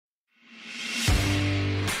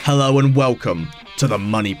Hello and welcome to the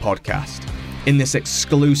Money Podcast. In this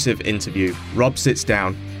exclusive interview, Rob sits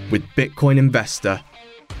down with Bitcoin investor,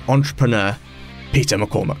 entrepreneur, Peter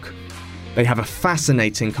McCormack. They have a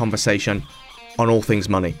fascinating conversation on all things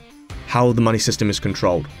money. How the money system is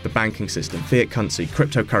controlled, the banking system, fiat currency,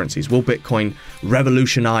 cryptocurrencies. Will Bitcoin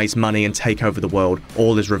revolutionize money and take over the world?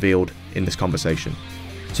 All is revealed in this conversation.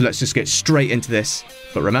 So let's just get straight into this.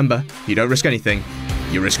 But remember, you don't risk anything,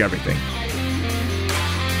 you risk everything.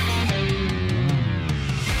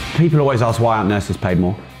 People always ask why aren't nurses paid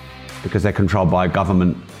more? Because they're controlled by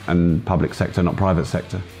government and public sector, not private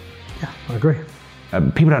sector. Yeah, I agree.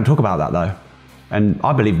 People don't talk about that though. And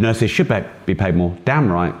I believe nurses should be paid more,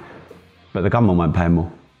 damn right. But the government won't pay them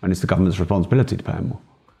more. And it's the government's responsibility to pay them more.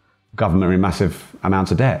 Government in massive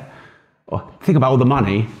amounts of debt. Think about all the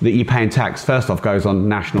money that you pay in tax, first off, goes on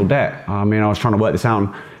national debt. I mean, I was trying to work this out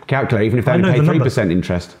and calculate, even if they only pay 3%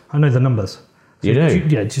 interest. I know the numbers. So You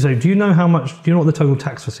do? So do you know what the total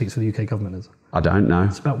tax receipts for the UK government is? I don't know.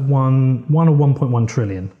 It's about one or 1.1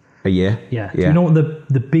 trillion. A year? Yeah. Do you know what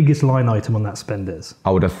the biggest line item on that spend is? I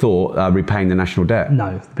would have thought repaying the national debt.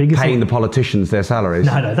 No. The biggest Paying the politicians their salaries.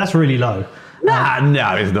 No, that's really low.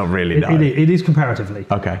 No, it's not really low. It is comparatively.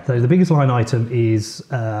 Okay. So the biggest line item is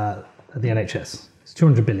the NHS. It's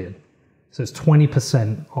 200 billion. So it's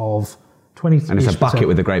 20% of 20. And it's a bucket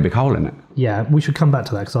with a great big hole in it. Yeah, we should come back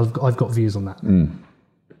to that because I've got views on that.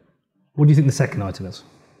 What do you think the second item is?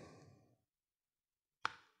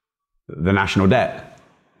 The national debt.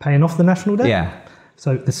 Paying off the national debt? Yeah.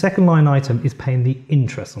 So the second line item is paying the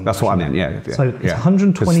interest on the That's what I meant, yeah. So it's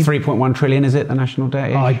 120... 3.1 trillion, is it, the national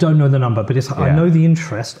debt? I don't know the number, but I know the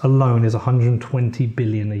interest alone is 120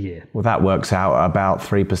 billion a year. Well, that works out about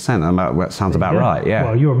 3%. That sounds about right, yeah.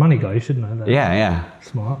 Well, you're a money guy, you should know that. Yeah.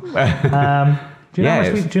 Smart. Do you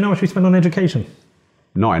know how much we spend on education?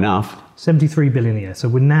 Not enough. 73 billion a year. So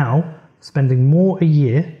we're now spending more a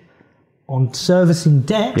year on servicing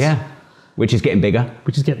debt. Yeah. Which is getting bigger.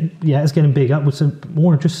 It's getting bigger. We're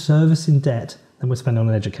more just servicing debt than we're spending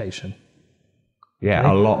on education. Yeah, okay?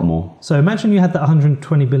 A lot more. So imagine you had that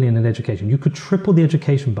 120 billion in education. You could triple the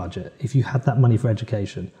education budget if you had that money for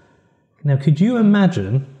education. Now, could you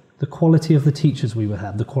imagine the quality of the teachers we would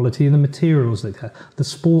have, the quality of the materials they have, the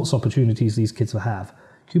sports opportunities these kids will have?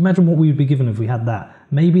 Can you imagine what we would be given if we had that?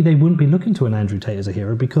 Maybe they wouldn't be looking to an Andrew Tate as a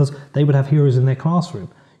hero because they would have heroes in their classroom.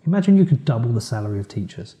 Imagine you could double the salary of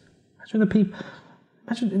teachers. Imagine the people.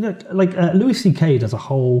 Imagine, Louis C.K. does a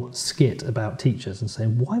whole skit about teachers and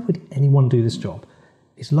saying, why would anyone do this job?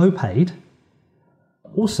 It's low paid.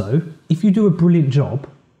 Also, if you do a brilliant job,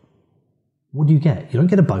 what do you get? You don't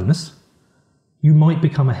get a bonus. You might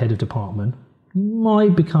become a head of department. You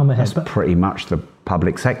might become a head. That's pretty much the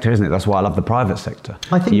public sector, isn't it? That's why I love the private sector.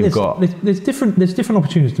 I think there's different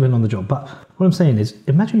opportunities depending on the job. But what I'm saying is,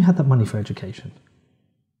 imagine you had that money for education.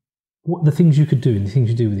 What the things you could do and the things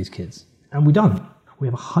you do with these kids. And we don't. We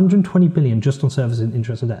have 120 billion just on servicing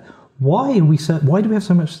interest and debt. Why do we have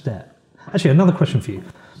so much debt? Actually, another question for you,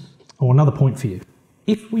 or another point for you.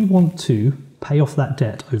 If we want to pay off that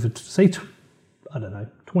debt over, say,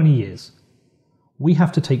 20 years, we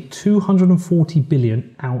have to take 240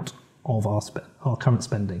 billion out of our current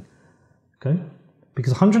spending. Okay?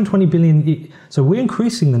 Because 120 billion, so we're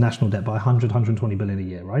increasing the national debt by 120 billion a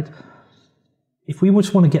year, right? If we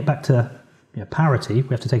just want to get back to parity, we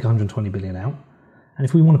have to take 120 billion out. And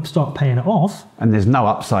if we want to start paying it off... And there's no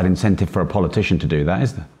upside incentive for a politician to do that,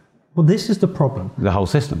 is there? Well, this is the problem. The whole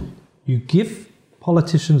system. You give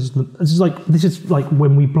politicians... This is like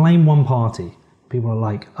when we blame one party. People are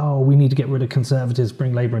like, oh, we need to get rid of Conservatives,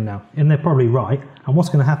 bring Labour in now. And they're probably right. And what's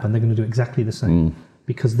going to happen? They're going to do exactly the same.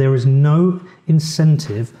 Because there is no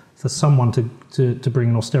incentive for someone to bring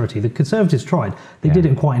in austerity. The Conservatives tried. They did it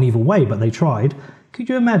in quite an evil way, but they tried. Could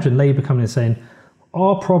you imagine Labour coming in and saying,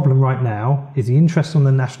 our problem right now is the interest on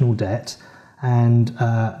the national debt and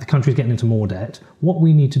the country's getting into more debt. What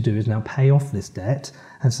we need to do is now pay off this debt.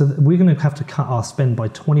 And so we're going to have to cut our spend by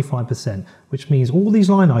 25%, which means all these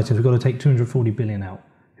line items, we've got to take 240 billion out.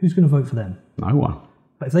 Who's going to vote for them? No one.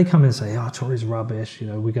 But if they come in and say, Tories rubbish,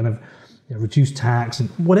 we're going to reduce tax and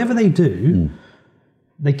whatever they do,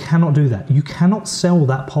 they cannot do that. You cannot sell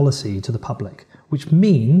that policy to the public, which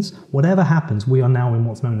means whatever happens, we are now in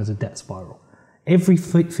what's known as a debt spiral. Every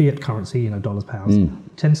fiat currency, dollars, pounds,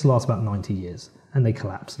 tends to last about 90 years and they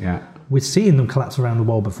collapse. Yeah. We're seeing them collapse around the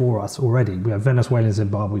world before us already. We have Venezuela and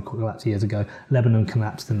Zimbabwe collapsed years ago. Lebanon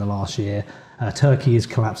collapsed in the last year. Turkey is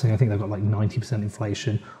collapsing. I think they've got like 90%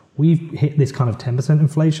 inflation. We've hit this kind of 10%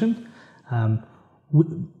 inflation.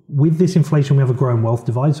 With this inflation, we have a growing wealth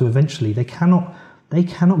divide. So eventually they cannot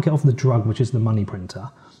get off the drug, which is the money printer.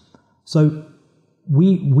 So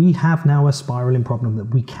we have now a spiraling problem that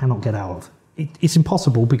we cannot get out of. It's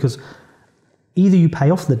impossible because either you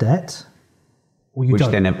pay off the debt or you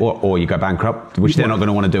don't. Or you go bankrupt, which they're not going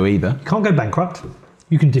to want to do either. You can't go bankrupt.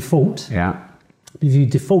 You can default. Yeah. If you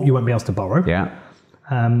default, you won't be able to borrow. Yeah.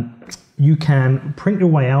 You can print your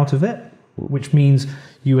way out of it, which means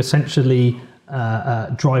you essentially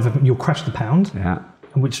you'll crash the pound. Yeah.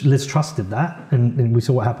 Which Liz Truss did that, and we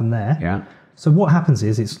saw what happened there. Yeah. So what happens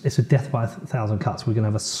is it's a death by 1,000 cuts. We're going to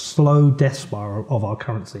have a slow death spiral of our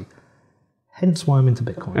currency. Hence why I'm into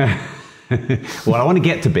Bitcoin. Well, I want to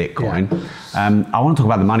get to Bitcoin. Yeah. I want to talk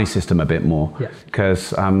about the money system a bit more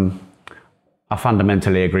because I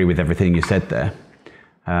fundamentally agree with everything you said there.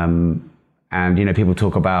 And, people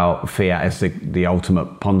talk about fiat as the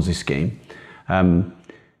ultimate Ponzi scheme.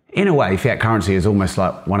 In a way, fiat currency is almost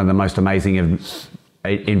like one of the most amazing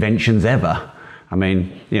inventions ever. I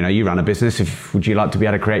mean, you run a business. Would you like to be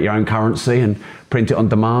able to create your own currency and print it on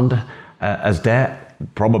demand as debt?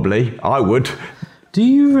 Probably. I would. Do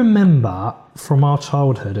you remember from our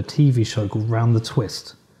childhood a TV show called Round the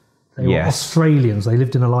Twist? They were Australians. They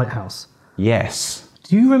lived in a lighthouse. Yes.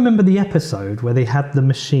 Do you remember the episode where they had the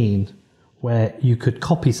machine where you could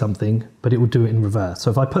copy something, but it would do it in reverse? So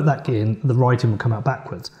if I put that in, the writing would come out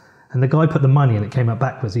backwards. And the guy put the money in, it came out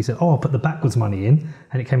backwards. He said, I'll put the backwards money in,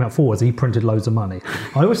 and it came out forwards. He printed loads of money.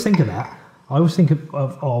 I always think of that. I always think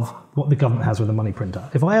of what the government has with a money printer.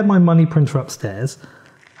 If I had my money printer upstairs,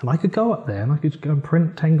 and I could go up there and I could go and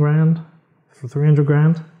print 10 grand for 300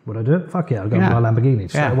 grand, would I do it? Fuck yeah, I'd go and buy a Lamborghini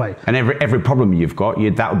straight away. And every problem you've got,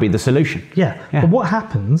 that would be the solution. Yeah. But what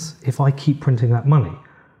happens if I keep printing that money?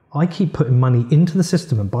 I keep putting money into the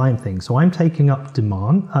system and buying things. So I'm taking up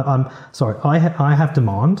demand. I have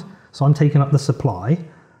demand. So I'm taking up the supply,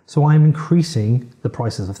 so I'm increasing the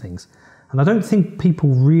prices of things. And I don't think people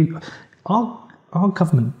really... Our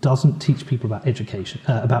government doesn't teach people about education,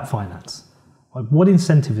 about finance. Like, what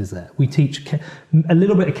incentive is there? We teach a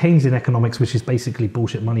little bit of Keynesian economics, which is basically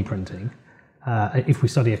bullshit money printing, if we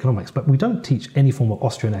study economics, but we don't teach any form of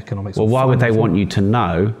Austrian economics. Well, why would they want you to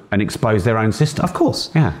know and expose their own system? Of course.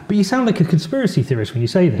 Yeah. But you sound like a conspiracy theorist when you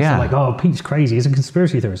say this. Yeah. Like, oh, Pete's crazy, he's a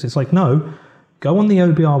conspiracy theorist. It's like, no... Go on the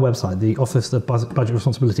OBR website, the Office of Budget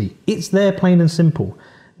Responsibility. It's there, plain and simple.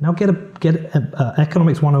 Now get a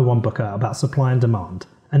Economics 101 book out about supply and demand,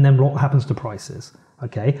 and then what happens to prices.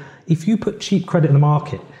 Okay, if you put cheap credit in the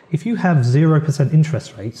market, if you have 0%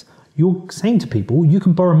 interest rates, you're saying to people you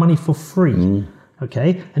can borrow money for free.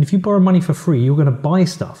 Okay, and if you borrow money for free, you're going to buy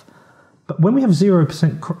stuff. But when we have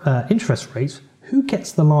 0% interest rates, who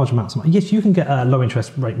gets the large amounts of money? Yes, you can get a low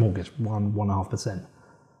interest rate mortgage, 1.5%.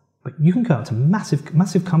 But you can go out to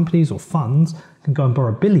massive companies or funds, can go and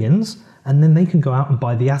borrow billions, and then they can go out and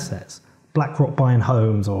buy the assets. BlackRock buying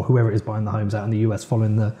homes, or whoever it is buying the homes out in the US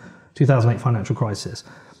following the 2008 financial crisis.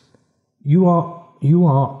 You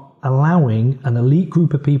are allowing an elite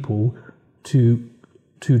group of people to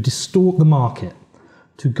distort the market,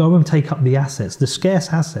 to go and take up the assets, the scarce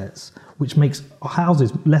assets, which makes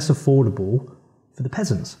houses less affordable for the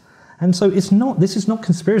peasants. And so this is not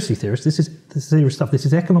conspiracy theorists, this is serious stuff. This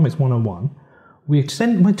is Economics 101.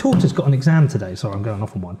 My daughter's got an exam today. Sorry, I'm going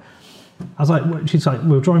off on one. I was like, she's like, we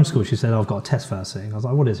were driving to school. She said, I've got a test first thing. I was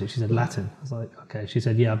like, what is it? She said, Latin. I was like, okay. She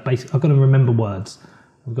said, yeah, basically, I've got to remember words.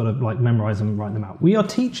 I've got to memorize them and write them out. We are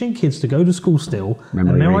teaching kids to go to school still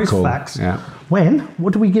and memorize facts. Yeah.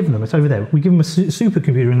 What do we give them? It's over there. We give them a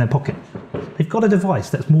supercomputer in their pocket. They've got a device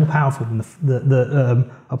that's more powerful than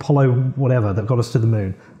the Apollo whatever that got us to the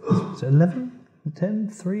moon. Is it 11, 10,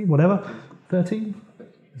 3, whatever, 13?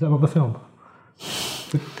 Is that not the film?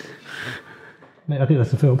 I think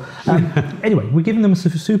that's the film. Anyway, we're giving them a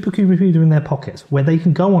supercomputer in their pockets where they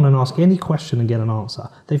can go on and ask any question and get an answer.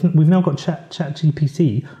 We've now got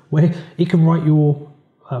ChatGPT where it can write your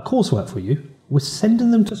coursework for you. We're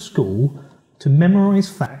sending them to school to memorize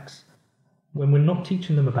facts when we're not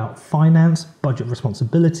teaching them about finance, budget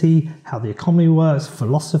responsibility, how the economy works,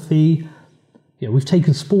 philosophy. We've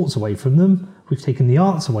taken sports away from them. We've taken the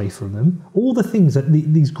arts away from them. All the things that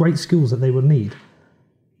these great skills that they would need.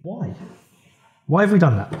 Why? Why have we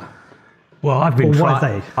done that? Well, I've been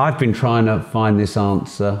trying to find this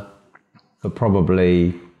answer for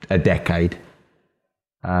probably a decade.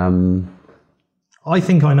 I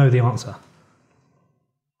think I know the answer.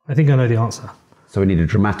 So we need a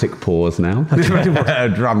dramatic pause now. A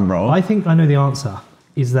drum roll. I think I know the answer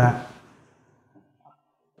is that...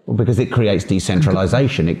 Well, because it creates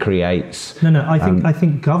decentralization. It creates... No, I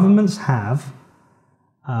think governments have...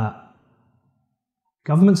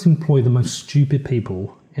 Governments employ the most stupid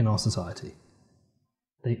people in our society.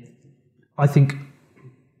 I think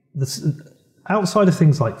outside of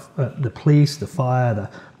things like the police, the fire,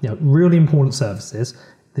 the really important services,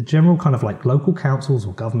 the general kind of like local councils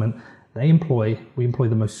or government, we employ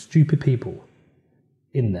the most stupid people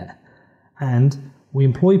in there. And we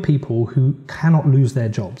employ people who cannot lose their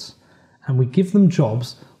jobs. And we give them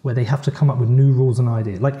jobs where they have to come up with new rules and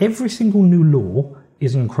ideas. Like every single new law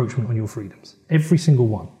is an encroachment on your freedoms. Every single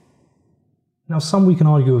one. Now, some we can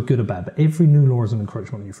argue are good or bad, but every new law is an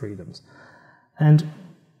encroachment on your freedoms. And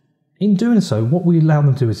in doing so, what we allow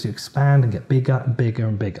them to do is to expand and get bigger and bigger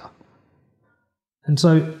and bigger. And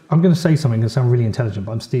so I'm going to say something that sounds really intelligent,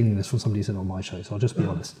 but I'm stealing this from somebody who said on my show, so I'll just be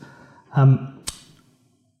honest.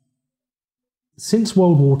 Since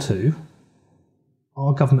World War II,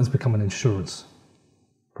 our government has become an insurance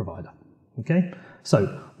provider. Okay?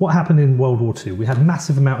 So what happened in World War II? We had a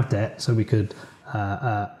massive amount of debt so we could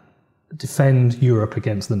defend Europe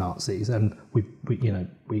against the Nazis, and we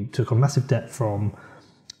took on massive debt from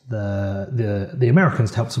the Americans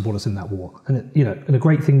to help support us in that war. And and a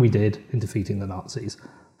great thing we did in defeating the Nazis.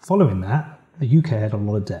 Following that, the UK had a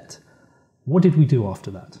lot of debt. What did we do after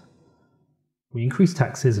that? We increased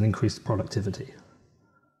taxes and increased productivity.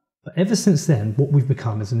 But ever since then, what we've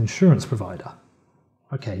become is an insurance provider.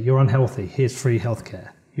 Okay, you're unhealthy, here's free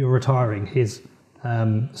healthcare. You're retiring, here's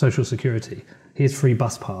social security. Here's free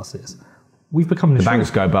bus passes. We've become an The banks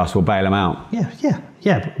go bust, we'll bail them out. Yeah.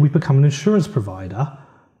 But we've become an insurance provider.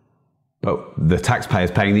 But the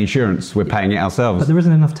taxpayer's paying the insurance, we're paying it ourselves. But there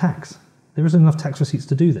isn't enough tax. There isn't enough tax receipts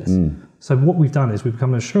to do this. So what we've done is we've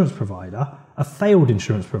become an insurance provider, a failed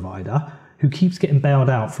insurance provider, who keeps getting bailed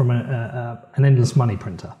out from an endless money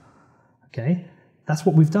printer. Okay? That's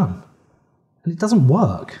what we've done. And it doesn't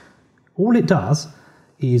work. All it does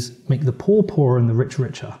is make the poor poorer and the rich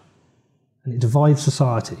richer. And it divides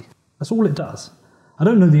society. That's all it does. I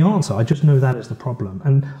don't know the answer, I just know that is the problem.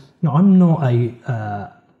 And I'm not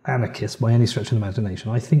a anarchist by any stretch of the imagination.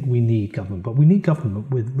 I think we need government, but we need government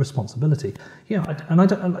with responsibility.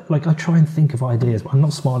 I try and think of ideas, but I'm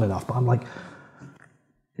not smart enough, but I'm like,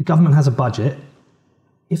 the government has a budget.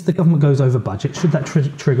 If the government goes over budget, should that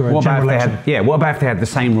trigger a general election? What about if they had the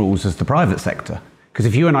same rules as the private sector? Because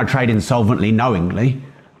if you and I trade insolvently knowingly,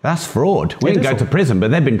 that's fraud. We didn't go to prison, but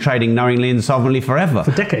they've been trading knowingly and insolvently forever. For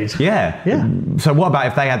decades. Yeah. So what about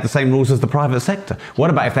if they had the same rules as the private sector? What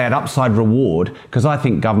about if they had upside reward? Because I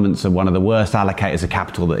think governments are one of the worst allocators of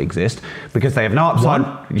capital that exist, because they have no upside.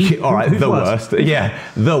 All right, the worst. Yeah,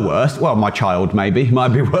 the worst. Well, my child might be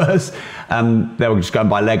worse. They'll just go and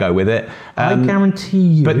buy Lego with it. I guarantee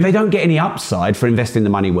you. But they don't get any upside for investing the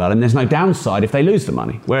money well, and there's no downside if they lose the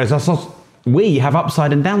money. Whereas we have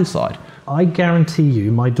upside and downside. I guarantee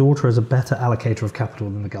you my daughter is a better allocator of capital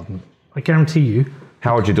than the government. I guarantee you.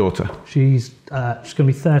 How old's your daughter? She's going to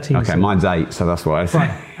be 13. Okay, mine's 8, so that's why I say.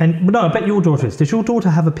 Right. No, I bet your daughter is. Does your daughter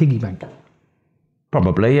have a piggy bank?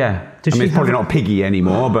 Probably, yeah. It's probably not piggy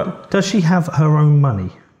anymore, but... Does she have her own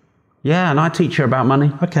money? Yeah, and I teach her about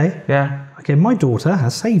money. Okay. Yeah. Okay, my daughter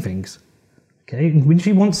has savings. Okay, when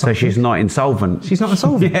she wants something... So she's not insolvent. She's not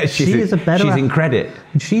insolvent. Yeah, she's in credit.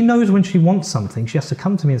 And she knows when she wants something, she has to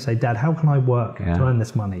come to me and say, Dad, how can I work to earn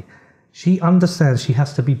this money? She understands she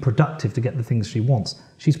has to be productive to get the things she wants.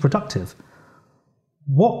 She's productive.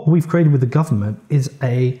 What we've created with the government is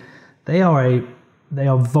they are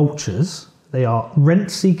vultures. They are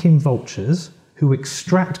rent-seeking vultures who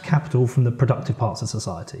extract capital from the productive parts of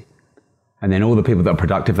society. And then all the people that are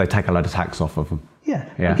productive, they take a load of tax off of them. Yeah.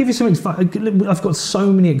 I'll give you something fun. I've got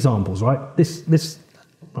so many examples, right?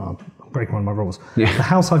 I'm breaking one of my rules. Yeah. The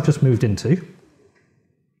house I've just moved into,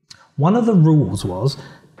 one of the rules was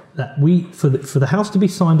that for the house to be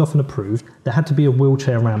signed off and approved, there had to be a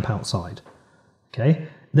wheelchair ramp outside. Okay?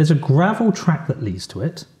 There's a gravel track that leads to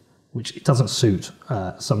it, which it doesn't suit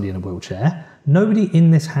somebody in a wheelchair. Nobody in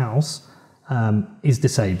this house is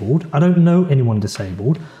disabled. I don't know anyone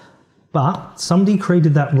disabled. But somebody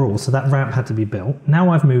created that rule, so that ramp had to be built. Now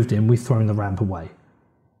I've moved in, we've thrown the ramp away.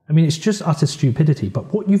 I mean, it's just utter stupidity.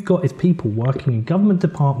 But what you've got is people working in government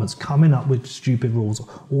departments coming up with stupid rules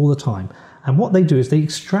all the time. And what they do is they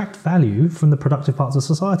extract value from the productive parts of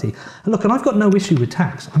society. And look, and I've got no issue with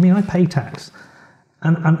tax. I mean, I pay tax.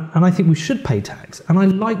 And I think we should pay tax. And I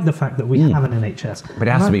like the fact that we have an NHS. But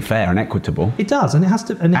it has to be fair and equitable. It does, and it has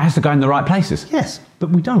to... And it has to go in the right places. Yes, but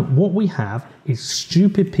we don't. What we have is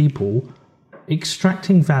stupid people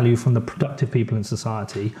extracting value from the productive people in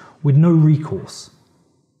society with no recourse.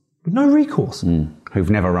 With no recourse. Who've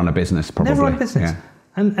never run a business, probably. Never run a business.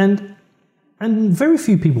 Yeah. And very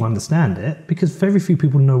few people understand it, because very few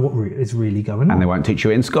people know what is really going on. And they won't teach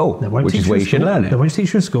you it in school, which is where you should learn it. They won't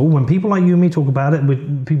teach you in school. When people like you and me talk about it,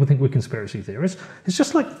 people think we're conspiracy theorists. It's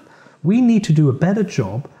just like, we need to do a better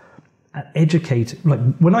job and educate. Like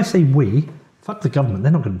when I say we, fuck the government,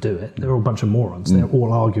 they're not going to do it. They're all a bunch of morons. They're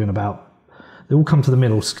all arguing about, they all come to the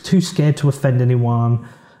middle, too scared to offend anyone,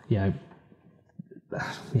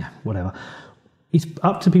 whatever. It's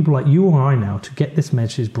up to people like you or I now to get this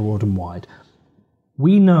message broad and wide.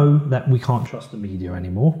 We know that we can't trust the media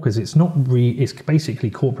anymore because it's it's basically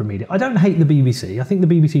corporate media. I don't hate the BBC. I think the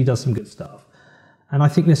BBC does some good stuff. And I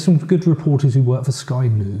think there's some good reporters who work for Sky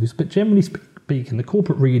News, but generally speaking, the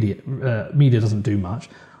corporate media doesn't do much.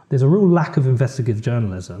 There's a real lack of investigative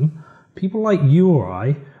journalism. People like you or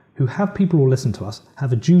I, who have people who listen to us,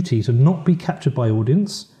 have a duty to not be captured by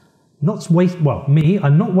audience, not waste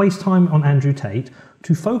time on Andrew Tate,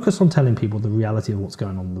 to focus on telling people the reality of what's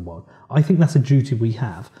going on in the world. I think that's a duty we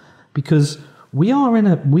have, because we are in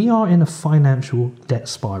a financial debt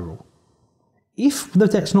spiral. If the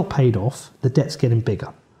debt's not paid off, the debt's getting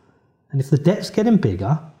bigger. And if the debt's getting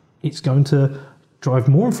bigger, it's going to drive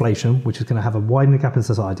more inflation, which is going to have a widening gap in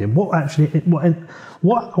society. And what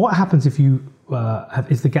happens if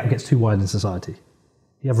if the gap gets too wide in society?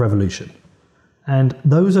 You have revolution. And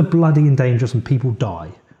those are bloody and dangerous, and people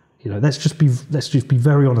die. Let's just be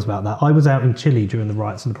very honest about that. I was out in Chile during the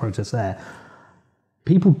riots and the protests there.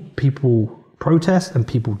 People protest and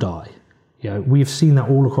people die. We have seen that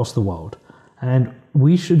all across the world. And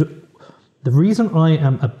the reason I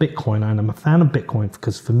am a Bitcoiner and I'm a fan of Bitcoin,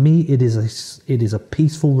 because for me it is a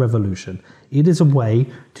peaceful revolution. It is a way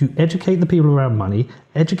to educate the people around money,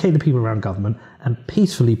 educate the people around government, and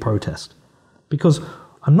peacefully protest. Because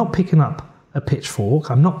I'm not picking up a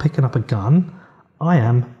pitchfork, I'm not picking up a gun, I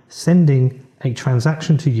am sending a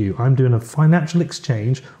transaction to you. I'm doing a financial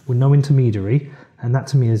exchange with no intermediary, and that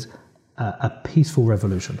to me is a peaceful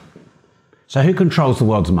revolution. So who controls the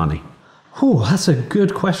world's money? Oh, that's a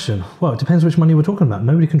good question. Well, it depends which money we're talking about.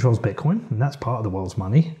 Nobody controls Bitcoin, and that's part of the world's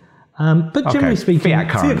money. But generally speaking, fiat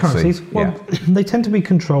currencies, they tend to be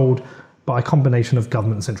controlled by a combination of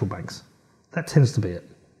government and central banks. That tends to be it.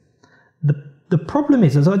 The problem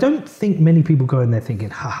is I don't think many people go in there thinking,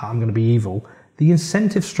 haha, I'm going to be evil. The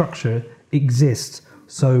incentive structure exists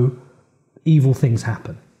so evil things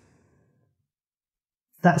happen.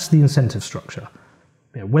 That's the incentive structure.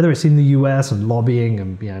 Whether it's in the US and lobbying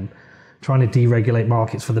and trying to deregulate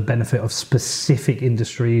markets for the benefit of specific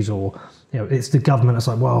industries, or it's the government that's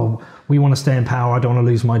like, well, we want to stay in power, I don't want to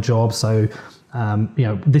lose my job, so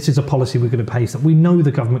this is a policy we're going to pay. So we know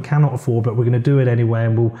the government cannot afford, but we're going to do it anyway,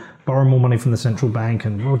 and we'll borrow more money from the central bank,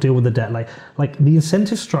 and we'll deal with the debt. Like the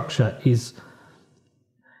incentive structure is,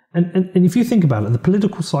 and if you think about it, the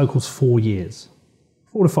political cycle's 4 years,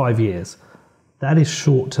 4 to 5 years. That is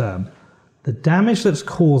short term. The damage that's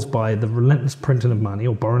caused by the relentless printing of money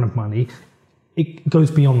or borrowing of money, it goes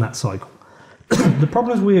beyond that cycle. The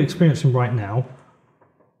problems we're experiencing right now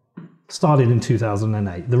started in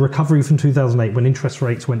 2008. The recovery from 2008, when interest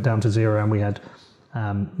rates went down to zero and we had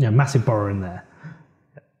massive borrowing there.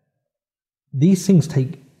 These things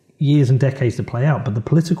take years and decades to play out, but the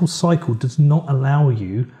political cycle does not allow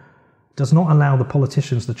the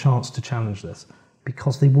politicians the chance to challenge this,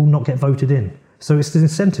 because they will not get voted in. So it's the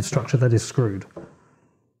incentive structure that is screwed.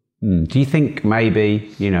 Do you think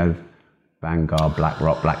maybe, Vanguard,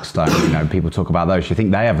 BlackRock, Blackstone, people talk about those, do you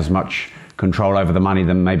think they have as much control over the money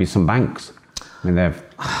than maybe some banks? I mean, they have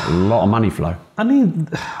a lot of money flow. I mean,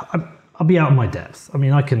 I'll be out of my depth. I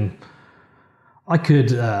mean, I could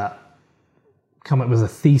come up with a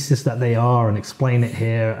thesis that they are and explain it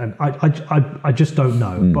here, and I just don't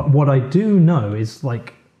know. But what I do know is,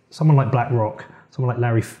 like, someone like BlackRock, someone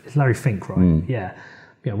like Larry Fink, right? Yeah.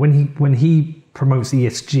 When he promotes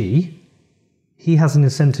ESG, he has an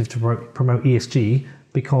incentive to promote ESG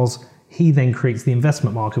because he then creates the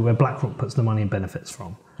investment market where BlackRock puts the money and benefits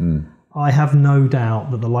from. I have no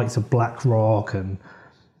doubt that the likes of BlackRock and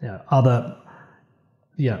other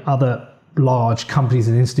large companies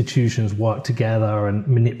and institutions work together and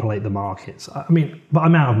manipulate the markets. I mean, but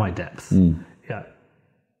I'm out of my depth.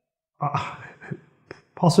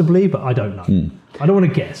 Possibly, but I don't know. I don't want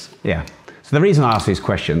to guess. Yeah. So the reason I ask these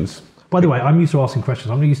questions... By the way, I'm used to asking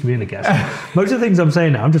questions. I'm not used to being a guest. Most of the things I'm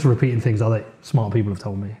saying now, I'm just repeating things other smart people have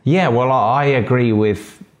told me. Yeah, well, I agree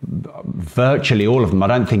with virtually all of them. I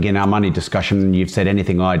don't think in our money discussion you've said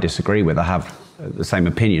anything I disagree with. I have the same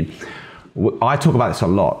opinion. I talk about this a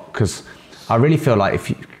lot because I really feel like if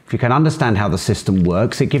you can understand how the system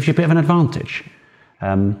works, it gives you a bit of an advantage.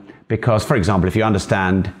 Because, for example, if you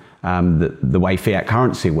understand the way fiat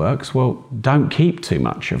currency works, well, don't keep too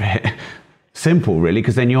much of it. Simple, really,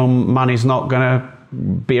 because then your money's not going to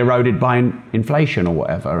be eroded by inflation or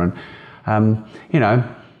whatever. And,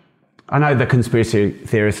 I know the conspiracy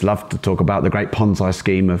theorists love to talk about the great Ponzi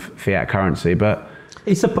scheme of fiat currency, but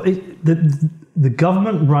The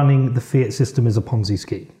government running the fiat system is a Ponzi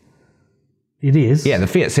scheme. It is. Yeah, the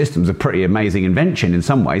fiat system's a pretty amazing invention in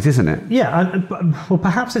some ways, isn't it? Yeah, well,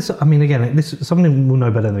 perhaps it's. I mean, again, this something will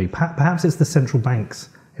know better than me. Perhaps it's the central bank's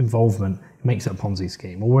involvement makes it a Ponzi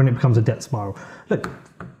scheme, or when it becomes a debt spiral. Look,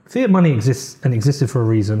 fiat money exists and existed for a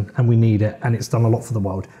reason, and we need it, and it's done a lot for the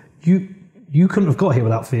world. You couldn't have got here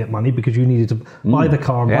without fiat money because you needed to buy the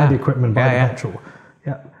car and buy the equipment, buy the petrol.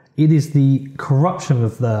 Yeah, it is the corruption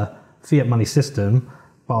of the fiat money system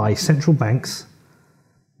by central banks,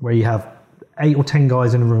 where you have 8 or 10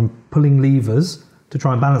 guys in a room pulling levers to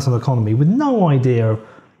try and balance an economy with no idea of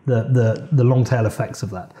the long tail effects of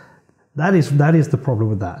that. That is the problem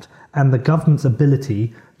with that. And the government's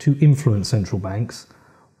ability to influence central banks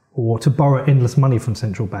or to borrow endless money from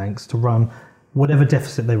central banks to run whatever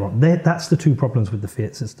deficit they want. That's the two problems with the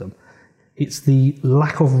fiat system. It's the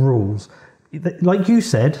lack of rules. Like you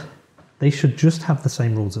said, they should just have the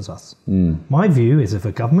same rules as us. My view is if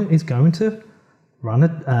a government is going to run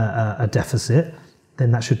a deficit,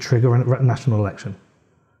 then that should trigger a national election.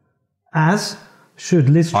 As should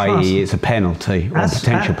Liz Truss... i.e. it's a penalty, or a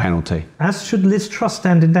potential penalty. As should Liz Truss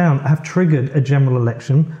standing down have triggered a general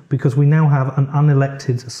election because we now have an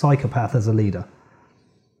unelected psychopath as a leader.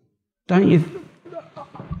 Don't you...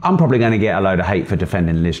 I'm probably going to get a load of hate for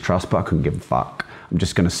defending Liz Truss, but I couldn't give a fuck. I'm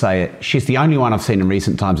just going to say it. She's the only one I've seen in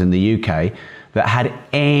recent times in the UK that had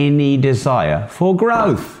any desire for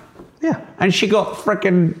growth. Yeah. And she got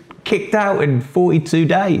frickin' kicked out in 42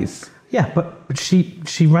 days. Yeah, but she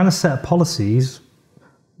ran a set of policies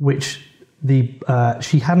which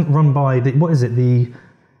she hadn't run by was it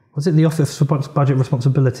the Office for Budget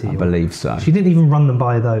Responsibility? I believe so. She didn't even run them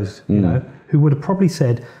by those, you know, who would have probably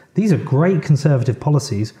said, these are great conservative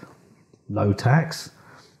policies, low tax,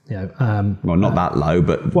 you know. Well, not that low,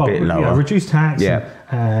 but a bit lower. You know, reduce tax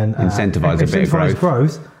and incentivise a bit of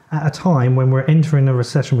growth at a time when we're entering a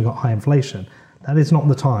recession, we've got high inflation. That is not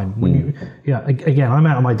the time. When again, I'm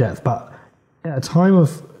out of my depth, but at a time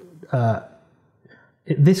of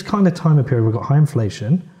this kind of time period, we've got high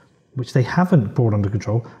inflation, which they haven't brought under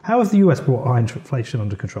control. How have the US brought high inflation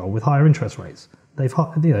under control? With higher interest rates. They've,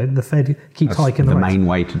 the Fed keeps hiking the rates. The main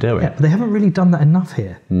way to do it. Yeah, but they haven't really done that enough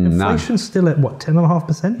here. Inflation's still at what,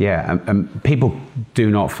 10.5%? Yeah, and people do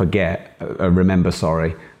not forget, remember,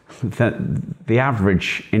 that the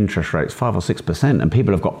average interest rate is 5 or 6%, and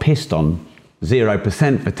people have got pissed on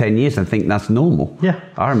 0% for 10 years and think that's normal. Yeah.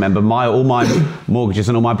 I remember all my mortgages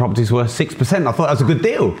and all my properties were 6%. I thought that was a good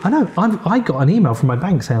deal. I know. I got an email from my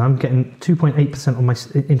bank saying I'm getting 2.8% on my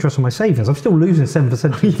interest on my savings. I'm still losing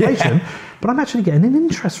 7% to inflation, but I'm actually getting an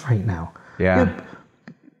interest rate now. Yeah.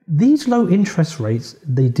 These low interest rates,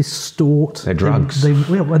 they distort. They're drugs. They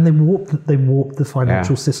warp the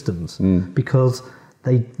financial systems because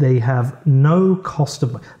they have no cost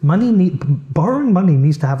of money. Borrowing money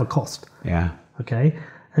needs to have a cost. Yeah. Okay.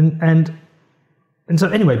 And so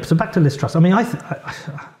anyway, so back to Liz Truss. I mean,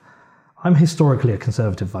 I'm historically a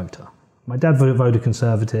Conservative voter. My dad voted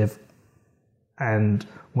Conservative, and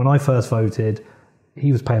when I first voted,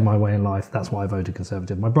 he was paying my way in life. That's why I voted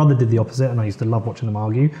Conservative. My brother did the opposite, and I used to love watching them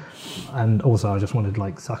argue. And also, I just wanted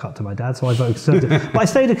to suck up to my dad, so I voted Conservative. But I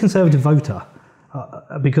stayed a Conservative voter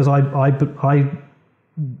because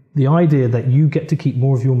the idea that you get to keep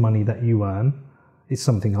more of your money that you earn is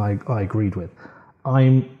something I agreed with.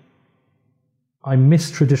 I miss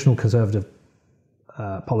traditional Conservative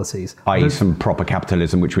policies. I.e. some proper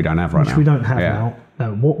capitalism, which we don't have right now. Which we don't have now.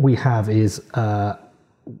 No, what we have is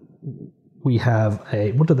we have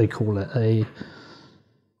a, what do they call it?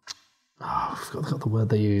 I forgot the word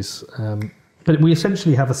they use. But we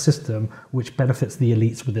essentially have a system which benefits the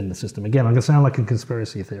elites within the system. Again, I'm going to sound like a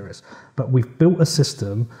conspiracy theorist, but we've built a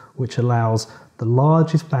system which allows the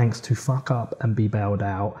largest banks to fuck up and be bailed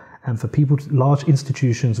out, and for people, large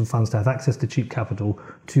institutions and funds to have access to cheap capital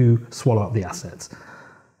to swallow up the assets.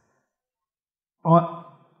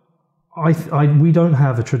 We don't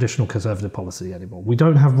have a traditional Conservative policy anymore. We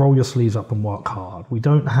don't have roll your sleeves up and work hard.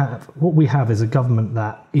 What we have is a government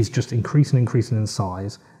that is just increasing in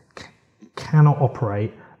size, cannot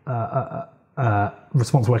operate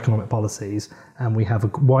responsible economic policies, and we have a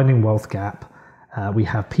widening wealth gap. We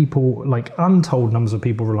have people, untold numbers of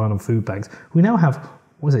people relying on food banks. We now have,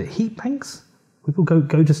 heat banks? People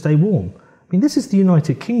go to stay warm. I mean, this is the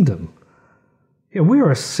United Kingdom. Yeah, we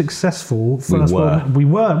are a successful first world.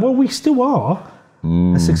 We still are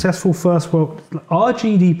a successful first world. Our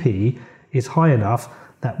GDP is high enough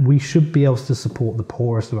that we should be able to support the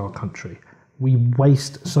poorest of our country. We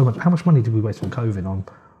waste so much. How much money did we waste on COVID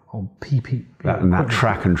on PP. And that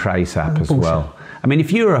track and trace app as well. I mean,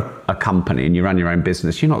 if you're a company and you run your own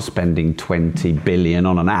business, you're not spending 20 billion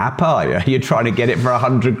on an app, are you? You're trying to get it for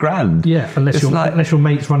 100 grand. Yeah, unless your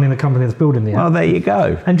mate's running the company that's building the app. Well, there you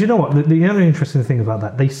go. And do you know what? The other interesting thing about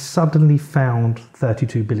that, they suddenly found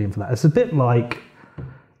 32 billion for that. It's a bit like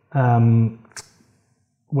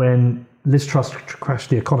when Liz Truss crashed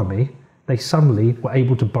the economy, they suddenly were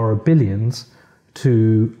able to borrow billions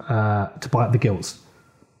to buy up the gilts.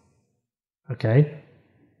 Okay,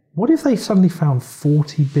 what if they suddenly found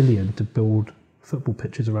 40 billion to build football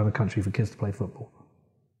pitches around the country for kids to play football?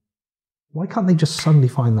 Why can't they just suddenly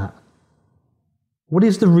find that? What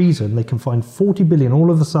is the reason they can find 40 billion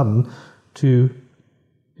all of a sudden to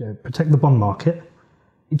protect the bond market?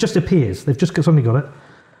 It just appears. They've just suddenly got it.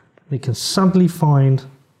 They can suddenly find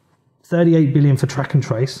 38 billion for track and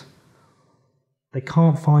trace. They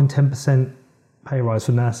can't find 10% pay rise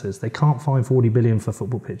for nurses. They can't find 40 billion for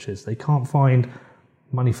football pitches. They can't find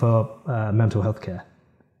money for mental health care.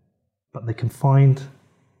 But they can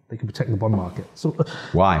protect the bond market. So,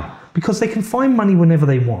 why? Because they can find money whenever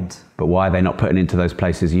they want. But why are they not putting into those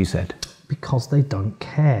places you said? Because they don't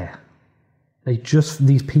care.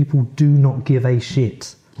 These people do not give a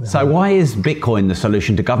shit. So why is Bitcoin the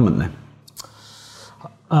solution to government then?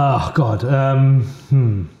 Oh, God.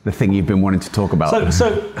 The thing you've been wanting to talk about.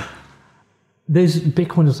 So there's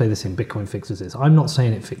Bitcoin will say this thing, Bitcoin fixes this. I'm not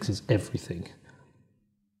saying it fixes everything.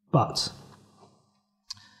 But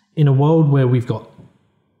in a world where we've got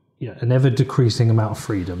an ever decreasing amount of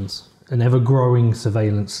freedoms, an ever growing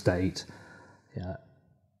surveillance state,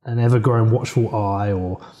 an ever growing watchful eye,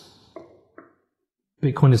 or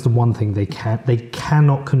Bitcoin is the one thing they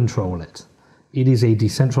cannot control it. It is a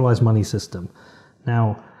decentralized money system.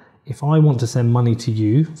 Now, if I want to send money to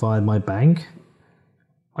you via my bank,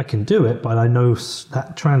 I can do it, but I know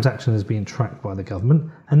that transaction is being tracked by the government,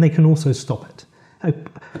 and they can also stop it. A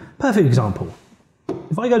perfect example.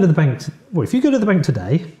 If I go to the bank, if you go to the bank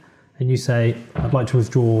today and you say, I'd like to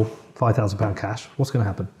withdraw £5,000 cash, what's going to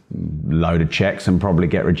happen? Load of checks and probably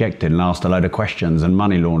get rejected and asked a load of questions and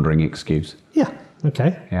money laundering excuse. Yeah,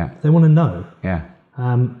 okay. Yeah. They want to know. Yeah.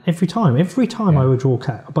 Every time I withdraw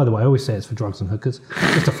cash. By the way, I always say it's for drugs and hookers,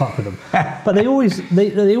 just to fuck with them. But they always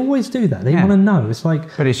do that. They want to know. It's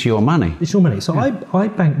like, but it's your money. It's your money. So I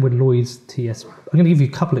bank with Lloyds TSB. I'm going to give you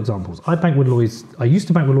a couple examples. I used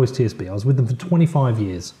to bank with Lloyds TSB. I was with them for 25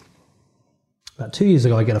 years. About 2 years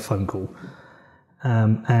ago, I get a phone call,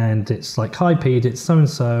 and it's like, "Hi, Pete. It's so and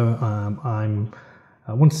so.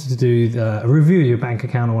 I wanted to do a review of your bank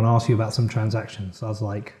account. I want to ask you about some transactions." So I was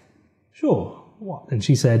like, "Sure. What?" And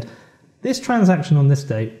she said, "This transaction on this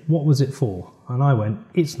date, what was it for?" And I went,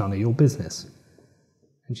 "It's none of your business."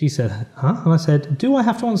 And she said, "Huh?" And I said, "Do I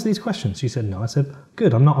have to answer these questions?" She said, "No." I said,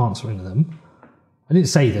 "Good, I'm not answering them." I didn't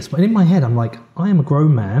say this, but in my head, I'm like, I am a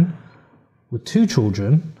grown man with 2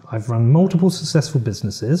 children. I've run multiple successful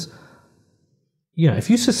businesses. If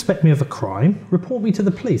you suspect me of a crime, report me to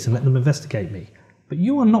the police and let them investigate me. But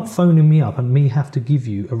you are not phoning me up and me have to give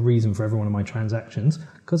you a reason for every one of my transactions,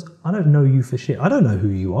 because I don't know you for shit. I don't know who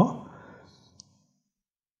you are.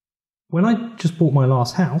 When I just bought my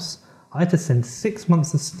last house, I had to send 6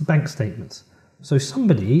 months of bank statements. So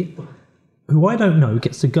somebody who I don't know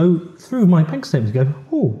gets to go through my bank statements and go,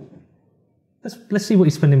 "Oh, let's see what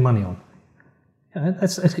he's spending money on."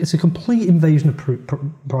 It's a complete invasion of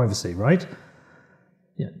privacy, right?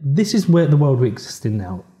 This is where the world we exist in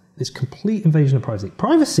now. This complete invasion of privacy.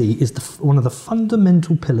 Privacy is one of the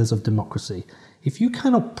fundamental pillars of democracy. If you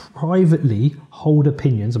cannot privately hold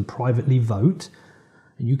opinions and privately vote,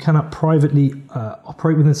 and you cannot privately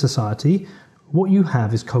operate within society, what you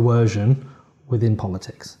have is coercion within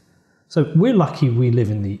politics. So we're lucky we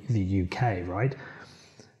live in the UK, right?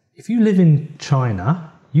 If you live in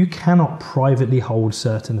China, you cannot privately hold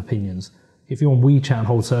certain opinions. If you're on WeChat and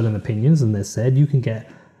hold certain opinions, and they're said, you can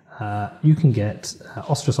get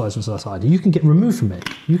ostracized from society. You can get removed from it.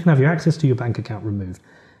 You can have your access to your bank account removed.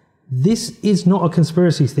 This is not a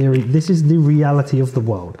conspiracy theory. This is the reality of the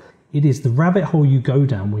world. It is the rabbit hole you go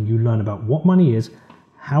down when you learn about what money is,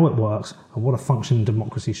 how it works, and what a functioning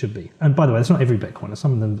democracy should be. And by the way, it's not every Bitcoiner.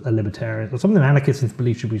 Some of them are libertarians, or some of them are anarchists and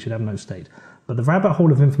believe we should have no state. But the rabbit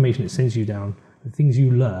hole of information it sends you down, the things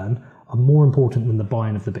you learn, are more important than the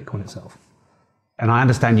buying of the Bitcoin itself. And I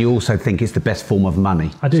understand you also think it's the best form of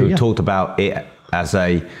money. I do, So we talked about it as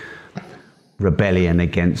a rebellion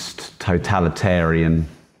against totalitarian,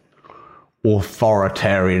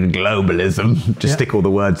 authoritarian globalism, just stick all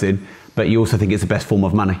the words in, but you also think it's the best form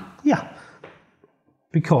of money. Yeah.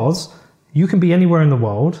 Because you can be anywhere in the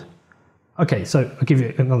world. Okay, so I'll give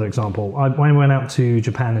you another example. I went out to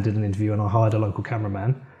Japan and did an interview, and I hired a local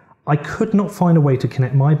cameraman. I could not find a way to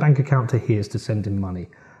connect my bank account to his to send him money.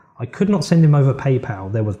 I could not send him over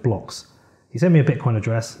PayPal. There was blocks. He sent me a Bitcoin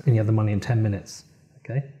address and he had the money in 10 minutes.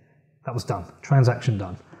 Okay, that was done. Transaction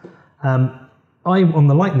done. I, on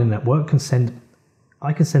the Lightning Network, can send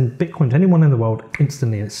Bitcoin to anyone in the world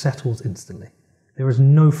instantly, and it settles instantly. There is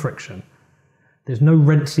no friction. There's no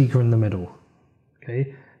rent seeker in the middle.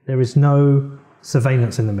 Okay, there is no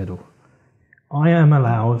surveillance in the middle. I am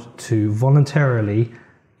allowed to voluntarily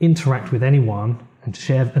interact with anyone and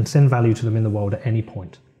share and send value to them in the world at any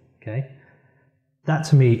point. Okay, that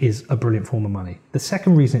to me is a brilliant form of money. The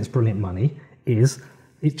second reason it's brilliant money is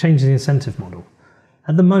it changes the incentive model.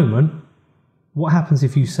 At the moment, what happens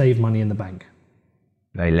if you save money in the bank?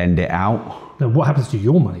 They lend it out. Now, what happens to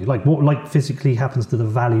your money? Like what physically happens to the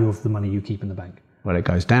value of the money you keep in the bank? Well, it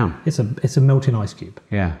goes down. It's a melting ice cube.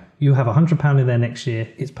 Yeah. You have £100 in there next year.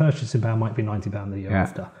 Its purchasing power might be £90 the year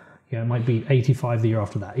after. It might be 85 the year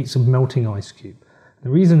after that. It's a melting ice cube. The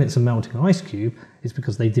reason it's a melting ice cube is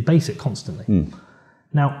because they debase it constantly.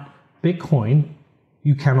 Now, Bitcoin,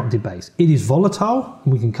 you cannot debase. It is volatile,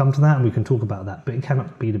 and we can come to that and we can talk about that, but it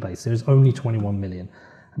cannot be debased. There's only 21 million.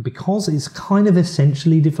 And because it's kind of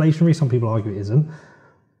essentially deflationary, some people argue it isn't,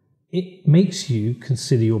 it makes you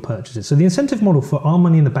consider your purchases. So the incentive model for our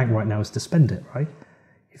money in the bank right now is to spend it, right?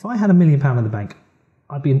 If I had £1 million in the bank,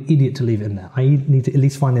 I'd be an idiot to leave it in there. I need to at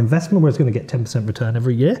least find an investment where it's going to get 10% return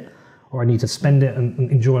every year, or I need to spend it and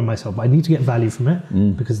enjoy myself. But I need to get value from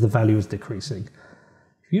it because the value is decreasing.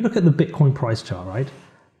 If you look at the Bitcoin price chart, right,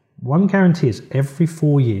 one guarantee is every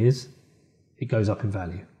 4 years, it goes up in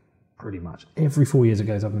value, pretty much. Every 4 years, it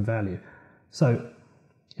goes up in value. So,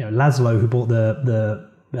 Laszlo, who bought the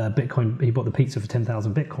Bitcoin, he bought the pizza for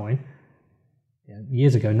 10,000 Bitcoin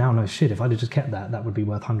years ago. Now, no shit, if I'd have just kept that would be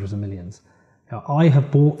worth hundreds of millions. I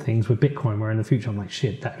have bought things with Bitcoin where in the future I'm like,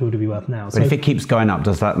 shit, that would be worth now. But if it keeps going up,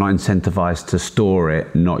 does that not incentivize to store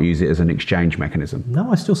it, not use it as an exchange mechanism?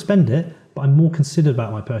 No, I still spend it, but I'm more considered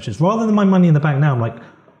about my purchase. Rather than my money in the bank now, I'm like,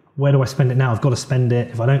 where do I spend it now? I've got to spend it.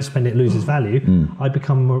 If I don't spend it, it loses value. I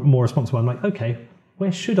become more responsible. I'm like, okay,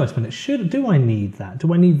 where should I spend it? Do I need that?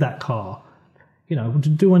 Do I need that car?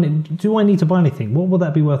 Do I need to buy anything? What will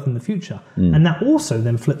that be worth in the future? And that also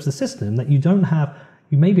then flips the system that you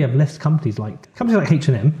maybe have less companies like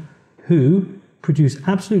H&M who produce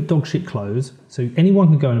absolute dog shit clothes, so anyone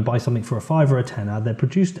can go in and buy something for a $5 or a $10. They're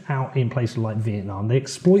produced out in places like Vietnam. They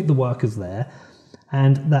exploit the workers there,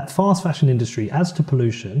 and that fast fashion industry adds to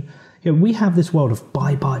pollution. We have this world of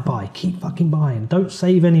buy, keep fucking buying, don't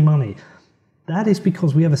save any money. That is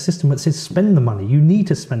because we have a system that says spend the money. You need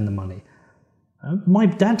to spend the money. My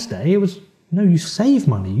dad's day, it was, no, you save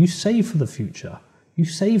money. You save for the future. You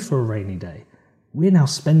save for a rainy day. We're now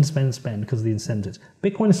spend because of the incentives.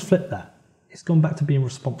 Bitcoin has flipped that. It's gone back to being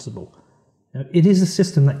responsible. It is a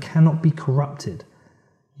system that cannot be corrupted.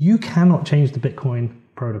 You cannot change the Bitcoin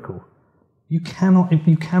protocol. You cannot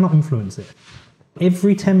influence it.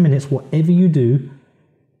 Every 10 minutes, whatever you do,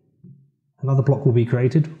 another block will be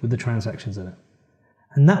created with the transactions in it.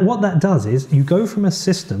 And what that does is you go from a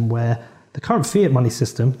system where the current fiat money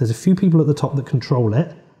system, there's a few people at the top that control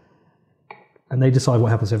it, and they decide what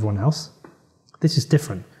happens to everyone else. This is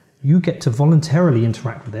different. You get to voluntarily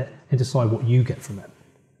interact with it and decide what you get from it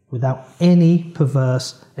without any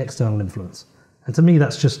perverse external influence. And to me,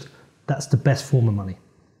 that's the best form of money.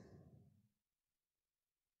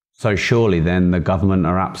 So surely then the government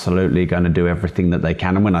are absolutely going to do everything that they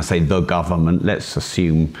can. And when I say the government, let's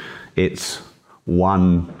assume it's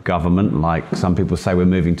one government, like some people say we're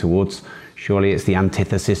moving towards. Surely it's the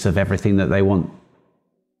antithesis of everything that they want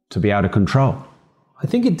to be able to control. I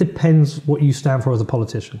think it depends what you stand for as a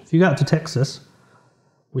politician. If you go out to Texas,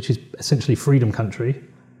 which is essentially freedom country,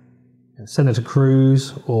 Senator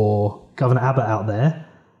Cruz or Governor Abbott out there,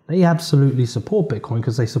 they absolutely support Bitcoin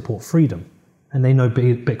because they support freedom. And they know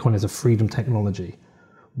Bitcoin is a freedom technology.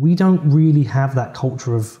 We don't really have that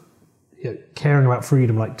culture of caring about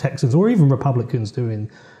freedom like Texans or even Republicans do in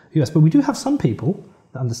the US. But we do have some people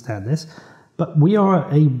that understand this. But we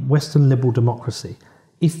are a Western liberal democracy.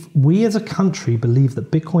 If we as a country believe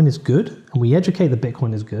that Bitcoin is good and we educate that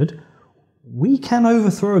Bitcoin is good, we can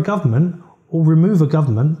overthrow a government or remove a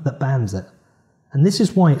government that bans it. And this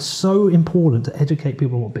is why it's so important to educate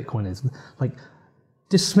people on what Bitcoin is. Like,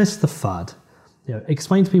 dismiss the FUD.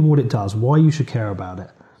 Explain to people what it does, why you should care about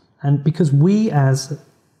it. And because we as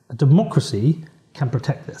a democracy can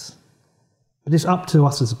protect this. But it's up to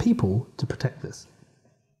us as a people to protect this.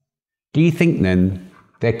 Do you think then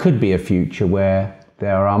there could be a future where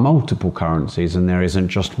there are multiple currencies and there isn't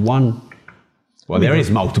just one? Well, there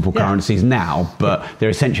is multiple currencies now, but they're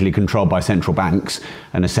essentially controlled by central banks.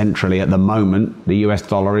 And essentially, at the moment, the US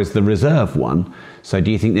dollar is the reserve one. So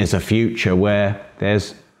do you think there's a future where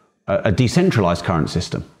there's a decentralized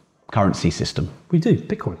currency system? We do,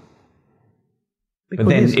 Bitcoin. But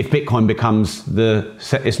then if Bitcoin becomes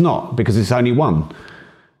it's not, because it's only one.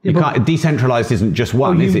 Decentralized isn't just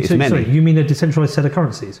one, is it? It's many. Sorry, you mean a decentralized set of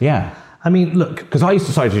currencies? Yeah. I mean, look. Because I used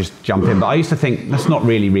to, sorry to just jump in, but I used to think that's not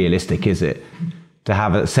really realistic, is it? To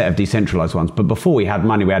have a set of decentralized ones. But before we had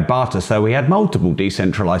money, we had barter, so we had multiple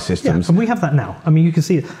decentralized systems. Yeah, and we have that now. I mean, you can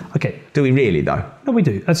see it. Okay. Do we really, though? No, we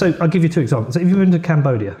do. And so I'll give you 2 examples. So if you've been to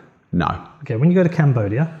Cambodia. No. Okay, when you go to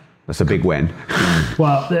Cambodia. That's a big win.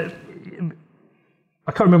 Well,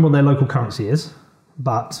 I can't remember what their local currency is,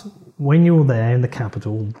 but when you're there in the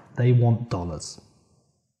capital, they want dollars.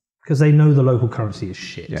 Because they know the local currency is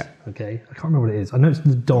shit. Yeah. Okay? I can't remember what it is. I know it's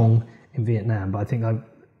the dong in Vietnam, but I think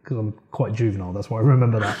because I'm quite juvenile, that's why I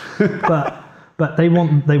remember that. but they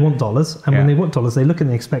want dollars, and when they want dollars, they look and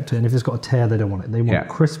they expect it, and if it's got a tear, they don't want it. They want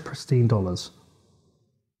crisp, pristine dollars.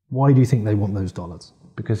 Why do you think they want those dollars?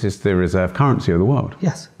 Because it's the reserve currency of the world.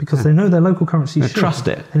 Yes, because they know their local currency is shit. They trust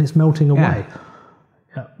it. And it's melting away.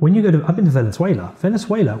 When you go I've been to Venezuela.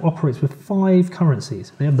 Venezuela operates with 5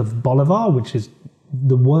 currencies. They have the bolivar, which is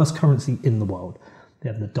the worst currency in the world. They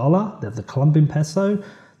have the dollar, they have the Colombian peso,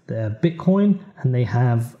 they have Bitcoin, and they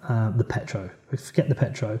have the petro. Forget the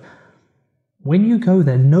petro. When you go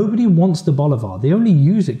there, nobody wants the bolivar. They only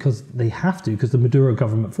use it because they have to, because the Maduro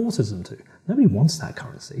government forces them to. Nobody wants that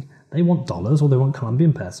currency. They want dollars, or they want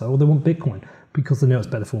Colombian peso, or they want Bitcoin, because they know it's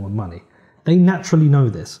a better form of money. They naturally know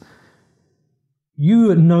this.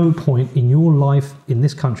 You at no point in your life in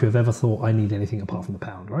this country have ever thought, I need anything apart from the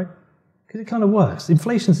pound, right? Because it kind of works.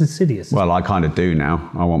 Inflation's insidious. Well, I kind of do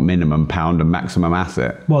now. I want minimum pound and maximum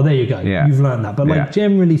asset. Well, there you go. Yeah. You've learned that. But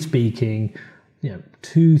generally speaking,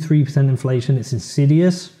 2-3% inflation, it's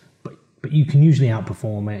insidious, but you can usually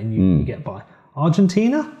outperform it and you get by.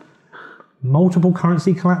 Argentina, multiple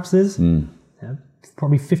currency collapses,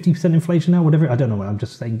 probably 50% inflation now, whatever. I don't know. I'm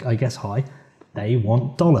just saying, I guess high. They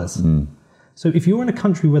want dollars. So if you're in a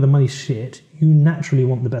country where the money's shit, you naturally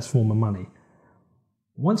want the best form of money.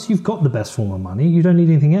 Once you've got the best form of money, you don't need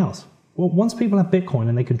anything else. Well, once people have Bitcoin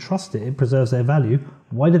and they can trust it, it preserves their value,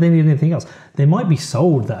 why do they need anything else? They might be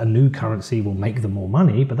sold that a new currency will make them more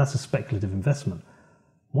money, but that's a speculative investment.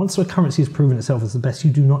 Once a currency has proven itself as the best,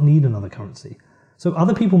 you do not need another currency. So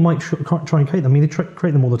other people might try and create them. I mean, they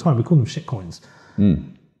create them all the time. We call them shitcoins.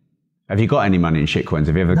 Have you got any money in shitcoins?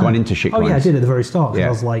 Have you ever gone into shitcoins? Oh yeah, I did at the very start. I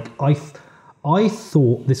was like, I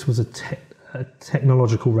thought this was a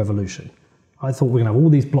technological revolution. I thought we're going to have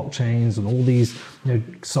all these blockchains and all these,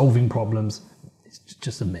 solving problems. It's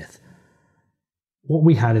just a myth. What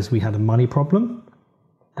we had is we had a money problem,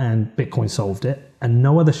 and Bitcoin solved it. And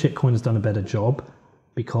no other shitcoin has done a better job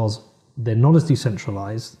because they're not as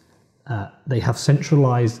decentralized. They have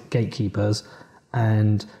centralized gatekeepers,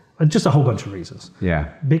 and just a whole bunch of reasons.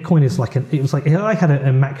 Yeah. Bitcoin is like I had an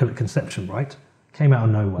immaculate conception, right? Came out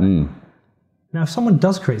of nowhere. Now, if someone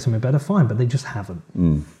does create something better, fine, but they just haven't.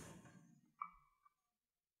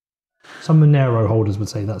 Some Monero holders would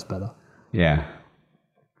say that's better. Yeah.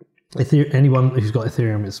 Anyone who's got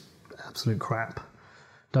Ethereum is absolute crap.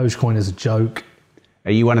 Dogecoin is a joke.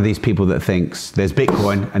 Are you one of these people that thinks there's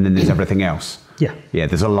Bitcoin and then there's everything else? Yeah. Yeah,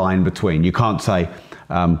 there's a line between. You can't say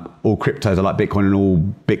all cryptos are like Bitcoin and all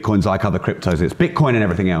Bitcoin's like other cryptos. It's Bitcoin and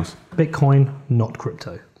everything else. Bitcoin, not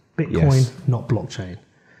crypto. Bitcoin, not blockchain.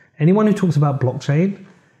 Anyone who talks about blockchain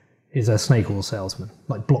is a snake oil salesman,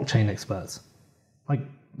 like blockchain experts.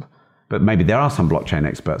 But maybe there are some blockchain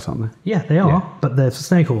experts, aren't there? Yeah, they are, but they're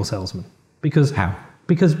snake oil salesmen. Because how?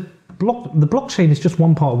 Because the blockchain is just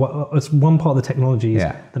one part of the technologies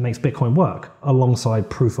that makes Bitcoin work, alongside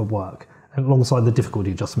proof of work and alongside the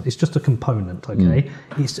difficulty adjustment. It's just a component, okay?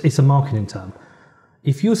 It's a marketing term.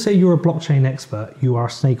 If you say you're a blockchain expert, you are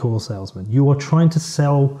a snake oil salesman. You are trying to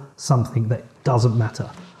sell something that doesn't matter.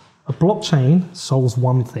 A blockchain solves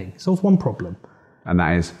one thing, solves one problem, and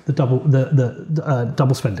that is the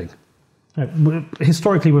double spending.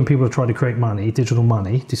 Historically, when people have tried to create money, digital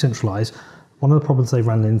money, decentralized, one of the problems they've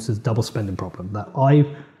ran into is the double spending problem. That I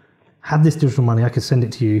had this digital money, I could send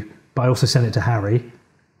it to you, but I also sent it to Harry.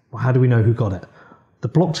 Well, how do we know who got it? The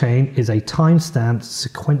blockchain is a time-stamped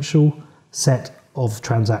sequential set of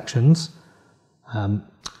transactions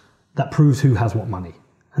that proves who has what money.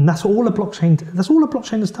 And that's all a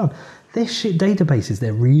blockchain has done. They're shit databases.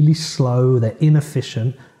 They're really slow. They're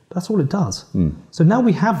inefficient. But that's all it does. So now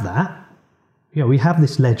we have that. We have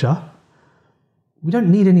this ledger. We don't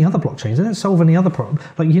need any other blockchains. They don't solve any other problem.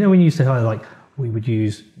 When you used to hear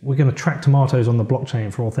we're going to track tomatoes on the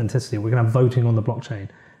blockchain for authenticity. We're going to have voting on the blockchain.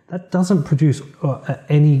 That doesn't produce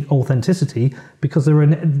any authenticity because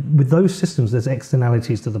with those systems, there's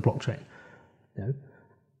externalities to the blockchain. You know?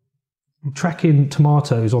 Tracking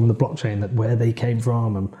tomatoes on the blockchain, that where they came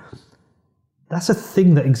from, and that's a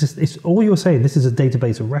thing that exists. It's all you're saying. This is a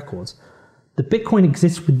database of records. The Bitcoin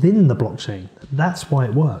exists within the blockchain. That's why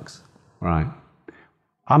it works. Right.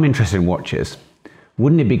 I'm interested in watches.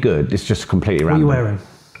 Wouldn't it be good? It's just completely random. What are you wearing?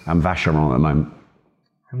 I'm Vacheron at the moment.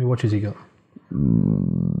 How many watches you got?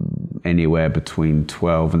 Anywhere between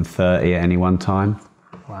 12 and 30 at any one time.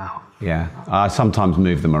 Wow. Yeah. I sometimes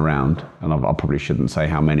move them around, and I probably shouldn't say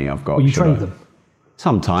how many I've got. Well, you trade them?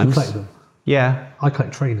 Sometimes. You collect them? Yeah. I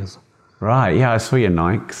collect trainers. Right. Yeah, I saw your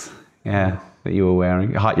Nikes. Yeah, that you were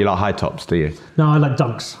wearing. You like high tops, do you? No, I like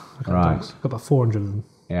dunks. Right. Dunks. I've got about 400 of them.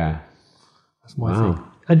 Yeah. That's my thing.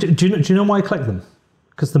 And do you know why I collect them?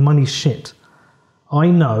 Because the money's shit. I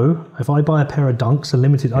know if I buy a pair of dunks,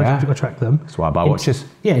 I track them. That's why I buy watches.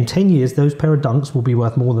 In 10 years, those pair of dunks will be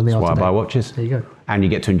worth more than they are today. That's why I buy watches. There you go. And you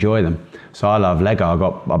get to enjoy them. So I love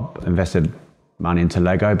Lego. I've invested money into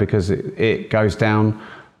Lego because it goes down,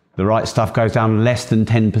 the right stuff goes down less than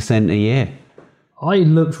 10% a year. I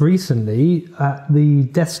looked recently at the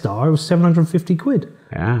Death Star. It was 750 quid.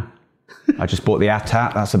 Yeah. I just bought the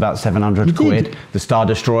AT-AT. That's about 700 quid. Did? The Star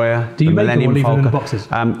Destroyer. Do you the make Millennium them or leave them in the Falcon.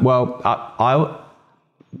 boxes? Well,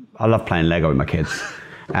 I love playing Lego with my kids.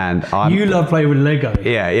 And you love playing with Lego?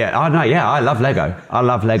 Yeah. I love Lego.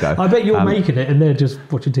 I bet you're making it and they're just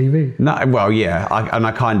watching TV. No, well, yeah.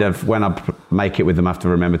 I kind of, when I make it with them, I have to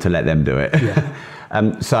remember to let them do it. Yeah.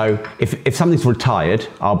 So if something's retired,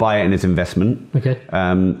 I'll buy it in its investment. Okay.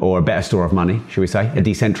 Or a better store of money, shall we say, a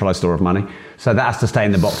decentralized store of money. So that has to stay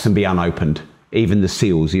in the box and be unopened. Even the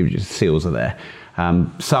seals are there.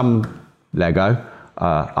 Some Lego,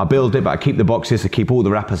 I build it, but I keep the boxes, I keep all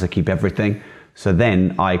the wrappers, I keep everything. So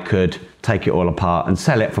then I could take it all apart and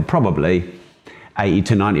sell it for probably 80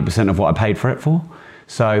 to 90% of what I paid for it for.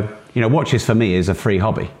 So, watches for me is a free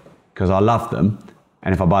hobby because I love them.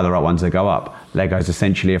 And if I buy the right ones, they go up. Lego is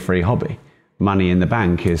essentially a free hobby. Money in the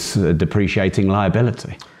bank is a depreciating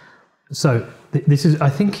liability. So this is, I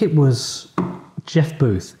think it was Jeff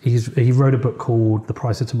Booth. He wrote a book called The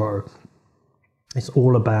Price of Tomorrow. It's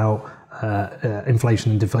all about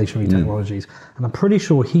inflation and deflationary technologies. And I'm pretty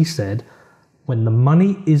sure he said, when the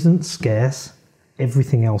money isn't scarce,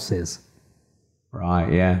 everything else is.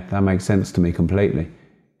 Right, yeah, that makes sense to me completely.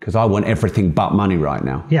 Because I want everything but money right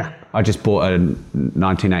now. Yeah. I just bought a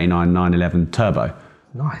 1989 911 Turbo.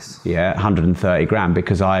 Nice. Yeah, 130 grand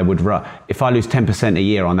because if I lose 10% a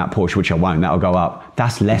year on that Porsche, which I won't, that'll go up.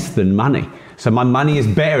 That's less than money. So my money is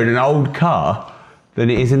better in an old car than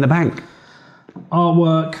it is in the bank.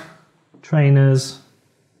 Artwork, trainers,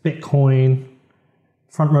 Bitcoin,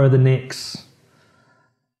 front row of the Knicks,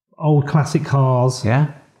 old classic cars.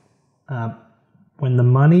 Yeah. When the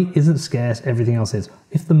money isn't scarce, everything else is.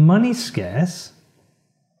 If the money's scarce,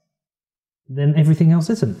 then everything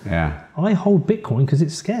else isn't. Yeah. I hold Bitcoin because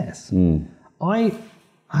it's scarce. I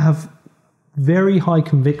have very high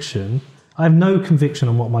conviction. I have no conviction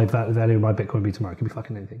on what my value of my Bitcoin will be tomorrow. It could be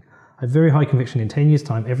fucking anything. I have very high conviction in 10 years'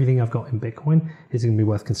 time, everything I've got in Bitcoin is going to be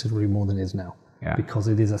worth considerably more than it is now. Yeah. Because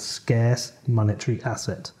it is a scarce monetary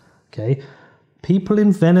asset. Okay? People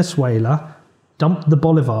in Venezuela dump the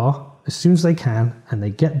Bolivar as soon as they can and they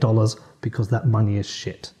get dollars because that money is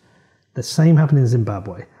shit. The same happened in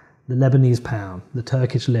Zimbabwe. The Lebanese pound, the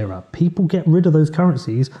Turkish lira. People get rid of those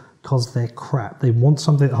currencies because they're crap. They want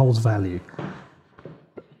something that holds value.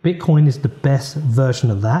 Bitcoin is the best version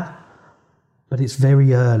of that, but it's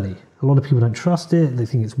very early. A lot of people don't trust it. They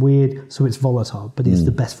think it's weird, so it's volatile, but it's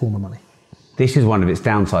the best form of money. This is one of its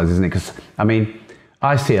downsides, isn't it? Because,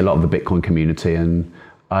 I see a lot of the Bitcoin community and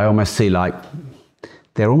I almost see they're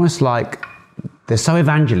so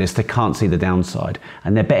evangelist, they can't see the downside.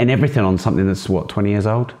 And they're betting everything on something that's, 20 years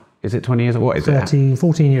old? Is it 20 years old? What is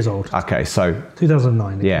 14 years old. Okay, so...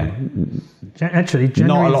 2009. Yeah. Actually,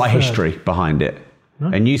 January not a lot 3rd. of history behind it. No?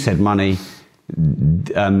 And you said money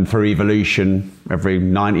for evolution every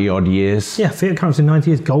 90 odd years. Yeah, fiat currency 90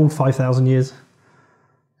 years, gold 5,000 years.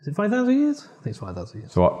 Is it 5,000 years? I think it's 5,000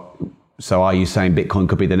 years. So are you saying Bitcoin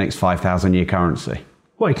could be the next 5,000 year currency?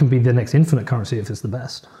 Well, it can be the next infinite currency if it's the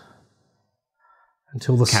best.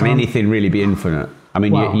 Can anything really be infinite?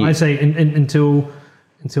 I say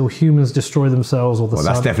until humans destroy themselves or the sun.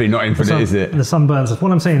 Well, that's definitely not infinite, is it? The sun burns us.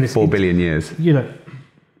 What I'm saying is 4 billion years.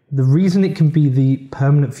 The reason it can be the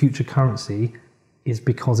permanent future currency is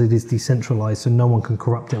because it is decentralized, so no one can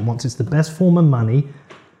corrupt it. And once it's the best form of money,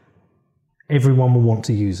 everyone will want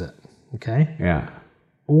to use it. Okay? Yeah.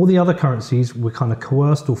 All the other currencies we're kind of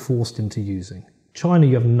coerced or forced into using. China,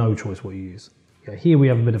 you have no choice what you use. Here we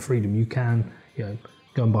have a bit of freedom. You can,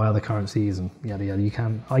 go and buy other currencies and yada yada. You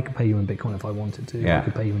can. I could pay you in Bitcoin if I wanted to. Yeah. I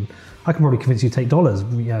could pay you in. I can probably convince you to take dollars.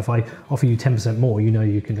 If I offer you 10% more,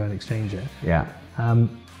 you can go and exchange it. Yeah.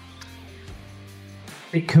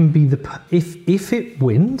 It can be if it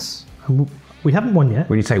wins. And we haven't won yet.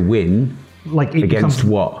 When you say win, like it against becomes,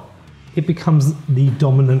 what? It becomes the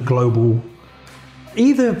dominant global,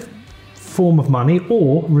 either form of money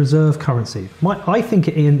or reserve currency. I think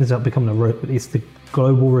it ends up becoming it's the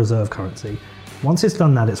global reserve currency. Once it's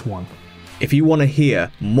done that, it's won. If you want to hear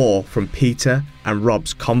more from Peter and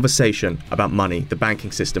Rob's conversation about money, the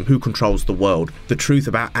banking system, who controls the world, the truth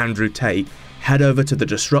about Andrew Tate, head over to the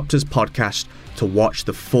Disruptors podcast to watch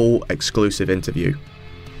the full exclusive interview.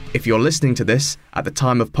 If you're listening to this at the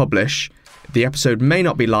time of publish, the episode may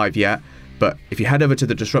not be live yet, but if you head over to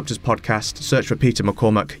the Disruptors podcast, search for Peter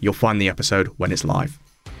McCormack, you'll find the episode when it's live.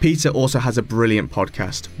 Peter also has a brilliant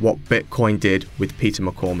podcast, What Bitcoin Did with Peter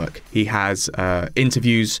McCormack. He has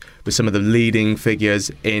interviews with some of the leading figures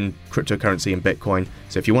in cryptocurrency and Bitcoin.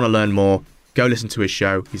 So if you want to learn more, go listen to his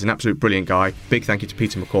show. He's an absolute brilliant guy. Big thank you to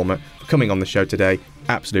Peter McCormack for coming on the show today.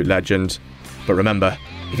 Absolute legend. But remember,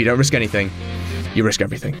 if you don't risk anything, you risk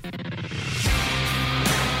everything.